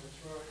Bible.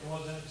 And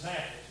was an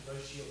example to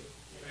those children.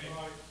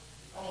 Amen.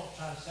 I'm not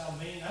trying to sound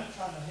mean. I'm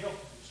trying to help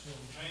you this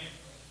morning.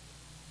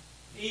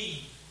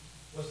 Eve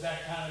was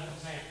that kind of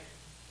example.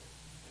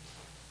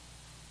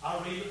 I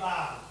read the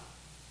Bible.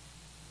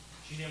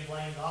 She didn't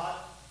blame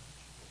God.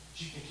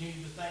 She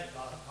continued to thank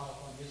God and call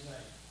upon His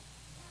name.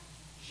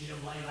 She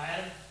didn't blame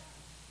Adam.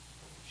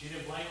 She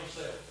didn't blame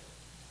herself.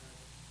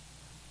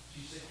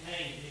 She said,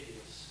 Cain did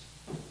this.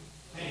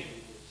 Cain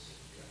did this.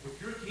 If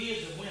your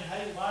kids have went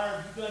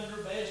haywire, you've done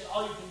your best,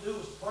 all you can do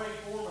is pray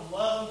for them and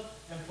love them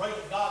and pray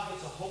that God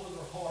gets a hold of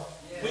their heart.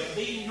 Yes. Quit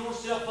beating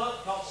yourself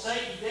up because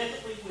Satan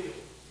definitely will.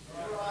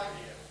 Right.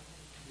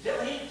 Tell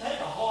him to take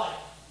a heart.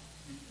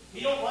 He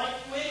don't like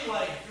you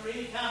anyway. If you're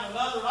any kind of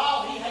mother at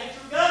all, he hates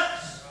your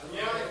guts.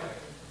 Right.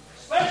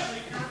 Especially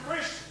if you're a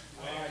Christian.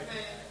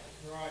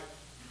 Right.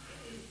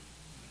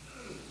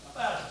 How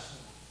about this?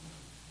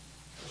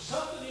 There's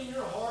something in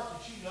your heart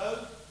that you know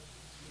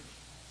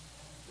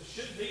that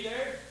shouldn't be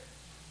there.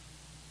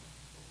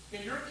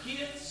 Can your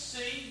kids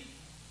see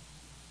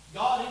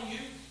God in you?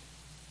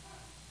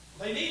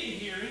 They need to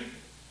hear Him,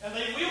 and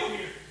they will hear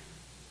Him.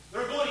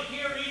 They're going to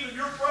hear either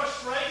your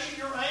frustration,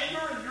 your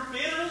anger, and your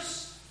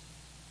bitterness,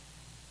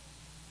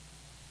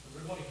 or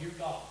they're going to hear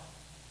God.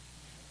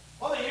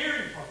 What are they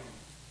hearing from you?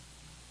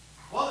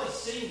 What are they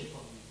seeing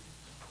from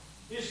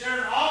you? Is there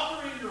an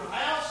altar in your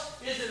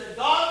house? Is it a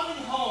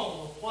godly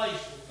home, a place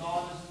where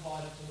God is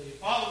invited to live?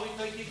 Father, we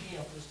thank you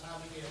again for this time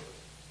together.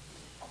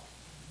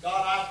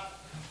 God,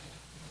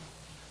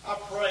 I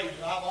pray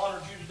that I've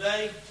honored you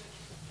today,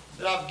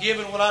 that I've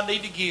given what I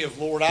need to give,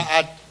 Lord.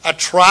 I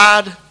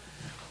tried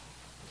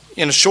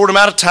in a short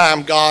amount of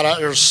time, God.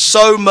 There's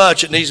so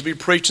much that needs to be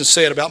preached and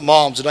said about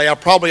moms today. I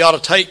probably ought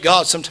to take,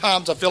 God,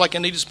 sometimes I feel like I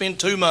need to spend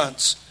 2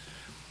 months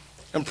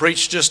and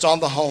preach just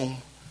on the home.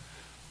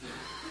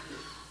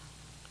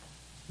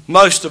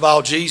 Most of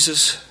all,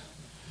 Jesus,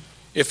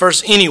 if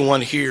there's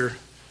anyone here,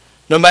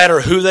 no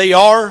matter who they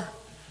are,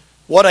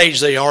 what age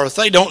they are, if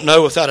they don't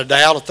know without a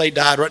doubt, if they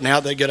died right now,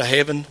 they go to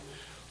heaven,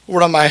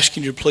 Lord, I'm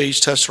asking you to please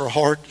touch their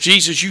heart.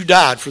 Jesus, you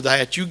died for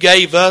that. You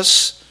gave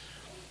us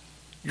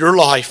your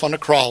life on the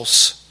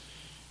cross.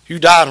 You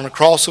died on the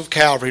cross of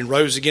Calvary and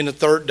rose again the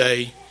third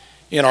day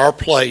in our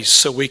place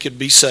so we could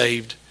be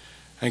saved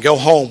and go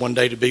home one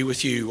day to be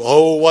with you.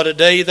 Oh, what a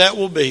day that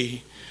will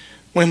be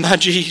when my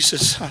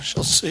Jesus I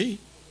shall see.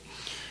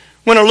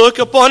 When I look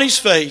upon His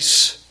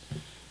face.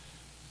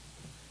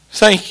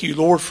 Thank you,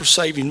 Lord, for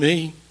saving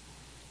me.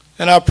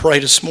 And I pray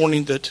this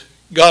morning that,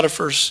 God, if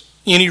there's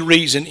any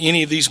reason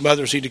any of these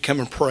mothers need to come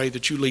and pray,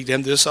 that you lead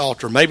them to this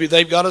altar. Maybe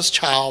they've got a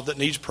child that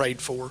needs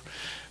prayed for.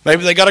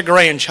 Maybe they got a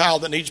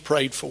grandchild that needs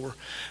prayed for.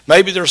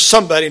 Maybe there's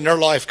somebody in their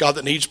life, God,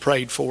 that needs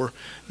prayed for.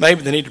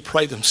 Maybe they need to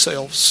pray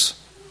themselves.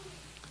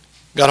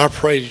 God, I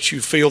pray that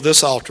you fill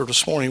this altar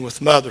this morning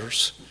with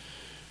mothers,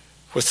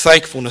 with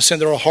thankfulness in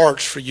their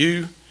hearts for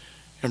you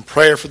and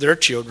prayer for their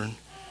children.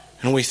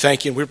 And we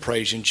thank you and we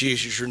praise you. In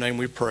Jesus, your name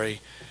we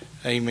pray.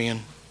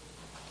 Amen.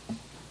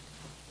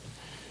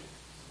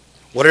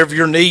 Whatever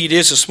your need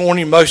is this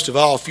morning, most of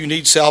all, if you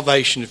need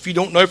salvation, if you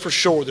don't know for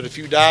sure that if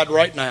you died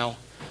right now,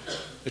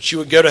 that you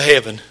would go to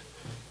heaven,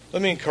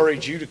 let me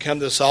encourage you to come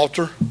to this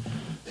altar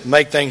and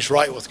make things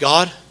right with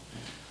God.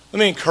 Let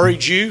me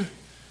encourage you,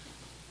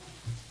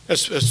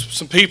 as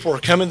some people are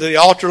coming to the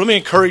altar, let me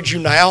encourage you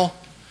now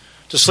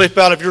to slip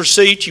out of your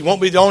seat. You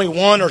won't be the only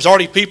one. There's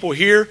already people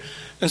here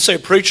and say,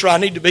 preacher, I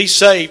need to be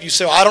saved. You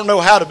say, well, I don't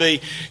know how to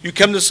be. You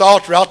come to this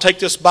altar, I'll take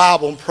this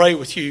Bible and pray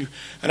with you,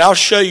 and I'll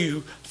show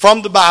you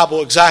from the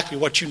Bible exactly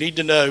what you need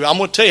to know. I'm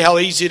going to tell you how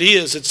easy it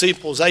is. It's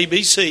simple as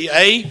ABC.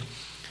 A,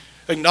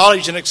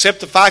 acknowledge and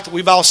accept the fact that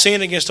we've all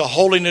sinned against a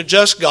holy and a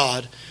just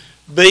God.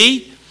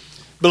 B,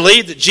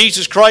 believe that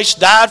Jesus Christ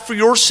died for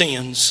your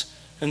sins.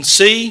 And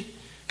C,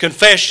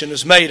 confession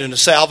is made unto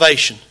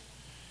salvation.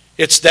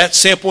 It's that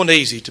simple and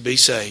easy to be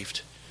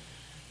saved.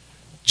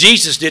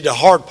 Jesus did the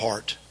hard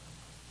part.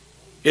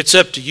 It's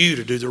up to you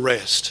to do the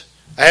rest.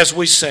 As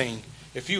we sing,